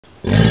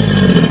Hey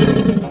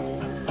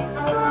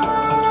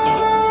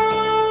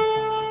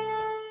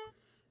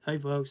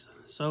folks,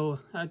 so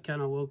I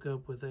kind of woke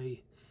up with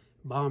a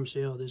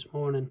bombshell this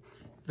morning,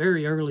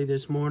 very early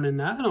this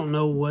morning. I don't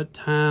know what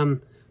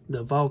time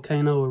the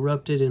volcano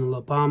erupted in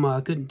La Palma.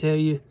 I couldn't tell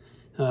you.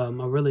 I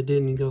really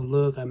didn't go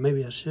look.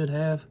 Maybe I should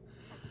have.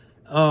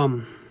 I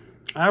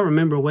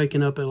remember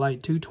waking up at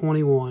like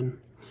 2:21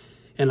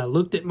 and I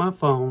looked at my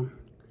phone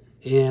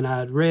and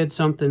I'd read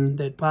something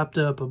that popped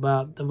up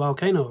about the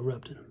volcano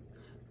erupting.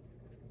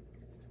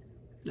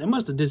 That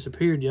must have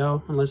disappeared,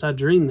 y'all, unless I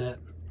dreamed that,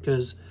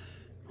 because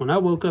when I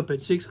woke up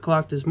at 6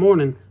 o'clock this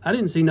morning, I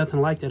didn't see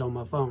nothing like that on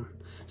my phone.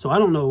 So I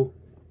don't know.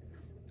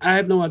 I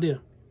have no idea.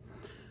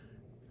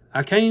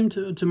 I came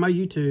to my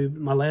YouTube,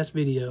 my last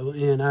video,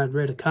 and I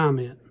read a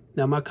comment.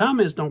 Now, my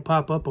comments don't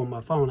pop up on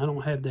my phone. I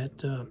don't have that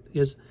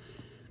because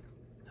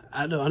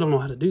I don't know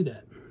how to do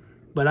that.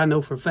 But I know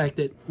for a fact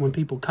that when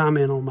people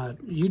comment on my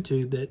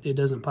YouTube that it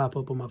doesn't pop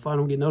up on my phone. I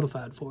don't get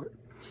notified for it.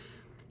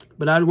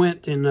 But I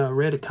went and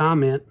read a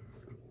comment,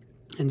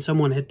 and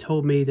someone had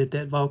told me that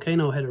that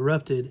volcano had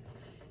erupted,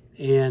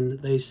 and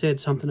they said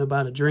something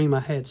about a dream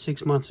I had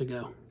 6 months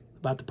ago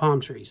about the palm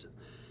trees.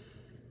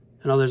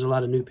 I know there's a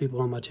lot of new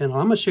people on my channel.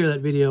 I'm going to share that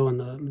video in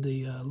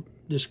the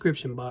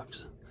description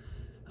box.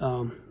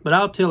 But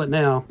I'll tell it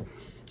now.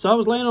 So I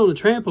was laying on the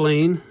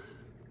trampoline,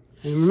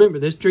 and remember,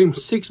 this dream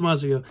was 6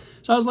 months ago.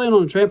 So I was laying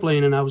on the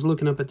trampoline, and I was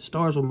looking up at the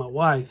stars with my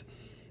wife,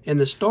 and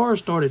the stars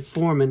started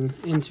forming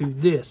into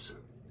this.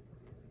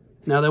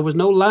 Now, there was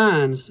no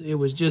lines. It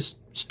was just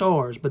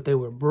stars, but they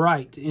were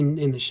bright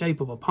in the shape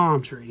of a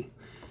palm tree.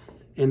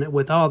 And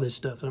with all this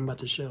stuff that I'm about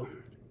to show.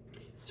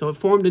 So it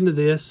formed into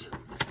this.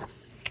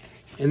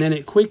 And then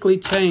it quickly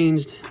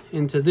changed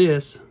into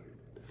this.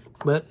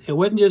 But it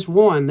wasn't just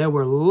one. There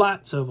were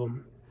lots of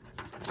them.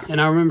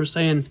 And I remember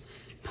saying,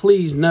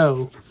 please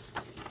no.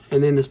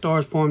 And then the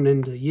stars formed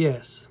into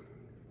yes.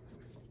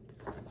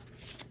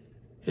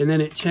 And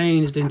then it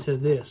changed into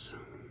this.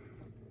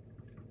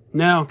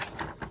 Now,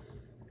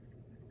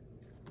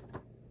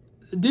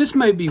 this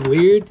may be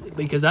weird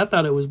because I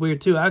thought it was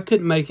weird too. I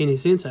couldn't make any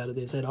sense out of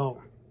this at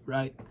all,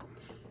 right?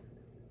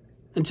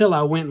 Until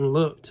I went and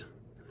looked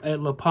at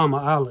La Palma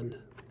Island.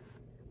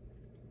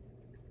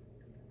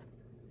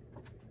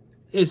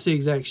 It's the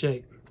exact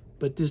shape,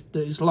 but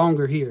it's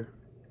longer here.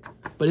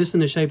 But it's in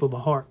the shape of a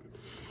heart.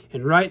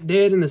 And right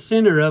dead in the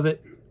center of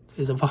it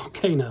is a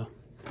volcano.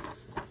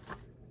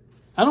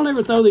 I don't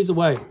ever throw these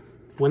away.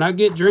 When I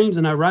get dreams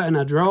and I write and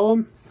I draw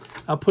them,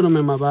 I put them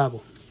in my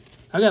Bible.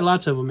 I got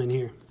lots of them in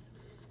here.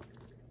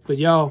 But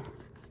y'all,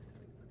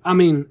 I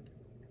mean,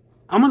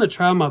 I'm going to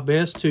try my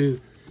best to,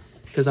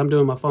 because I'm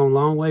doing my phone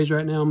long ways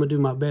right now, I'm going to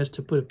do my best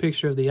to put a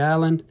picture of the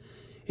island.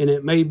 And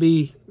it may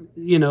be,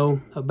 you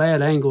know, a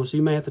bad angle, so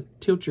you may have to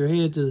tilt your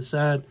head to the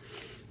side.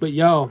 But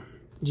y'all,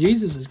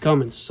 Jesus is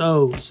coming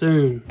so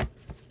soon.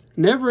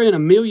 Never in a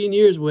million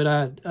years would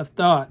I have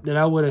thought that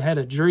I would have had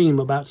a dream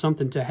about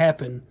something to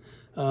happen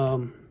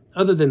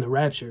other than the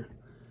rapture.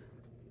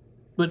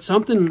 But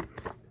something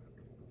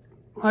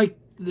like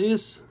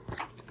this.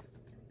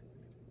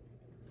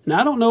 Now,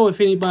 I don't know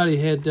if anybody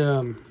had,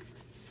 I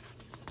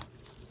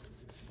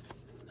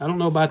don't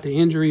know about the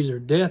injuries or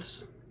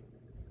deaths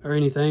or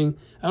anything.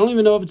 I don't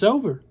even know if it's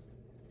over.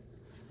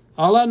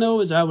 All I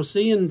know is I was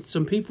seeing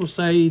some people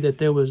say that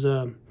there was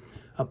a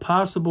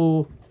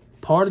possible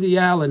part of the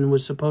island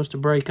was supposed to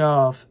break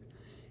off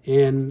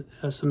and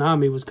a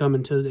tsunami was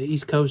coming to the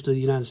east coast of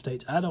the United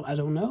States. I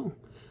don't know.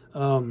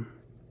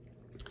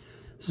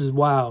 This is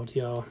wild,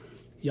 y'all.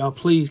 Y'all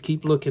please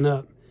keep looking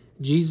up.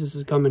 Jesus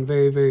is coming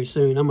very, very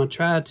soon. I'm going to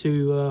try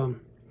to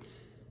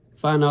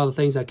find all the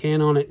things I can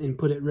on it and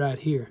put it right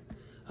here.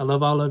 I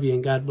love all of you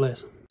and God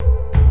bless.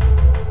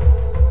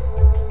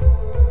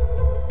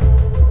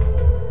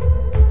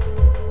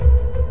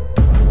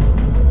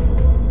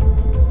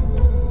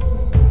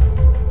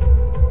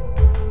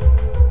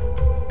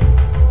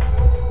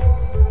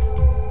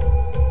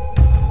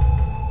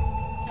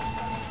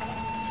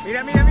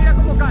 Mira, mira, mira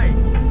cómo cae.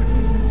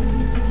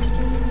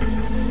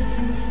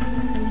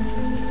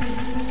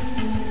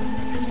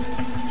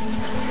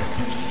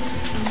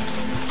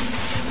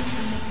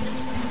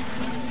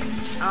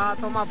 Ah,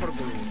 toma por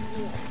culo.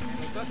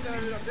 ¿Notaste la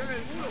vibración en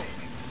el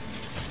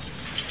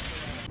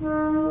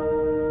culo?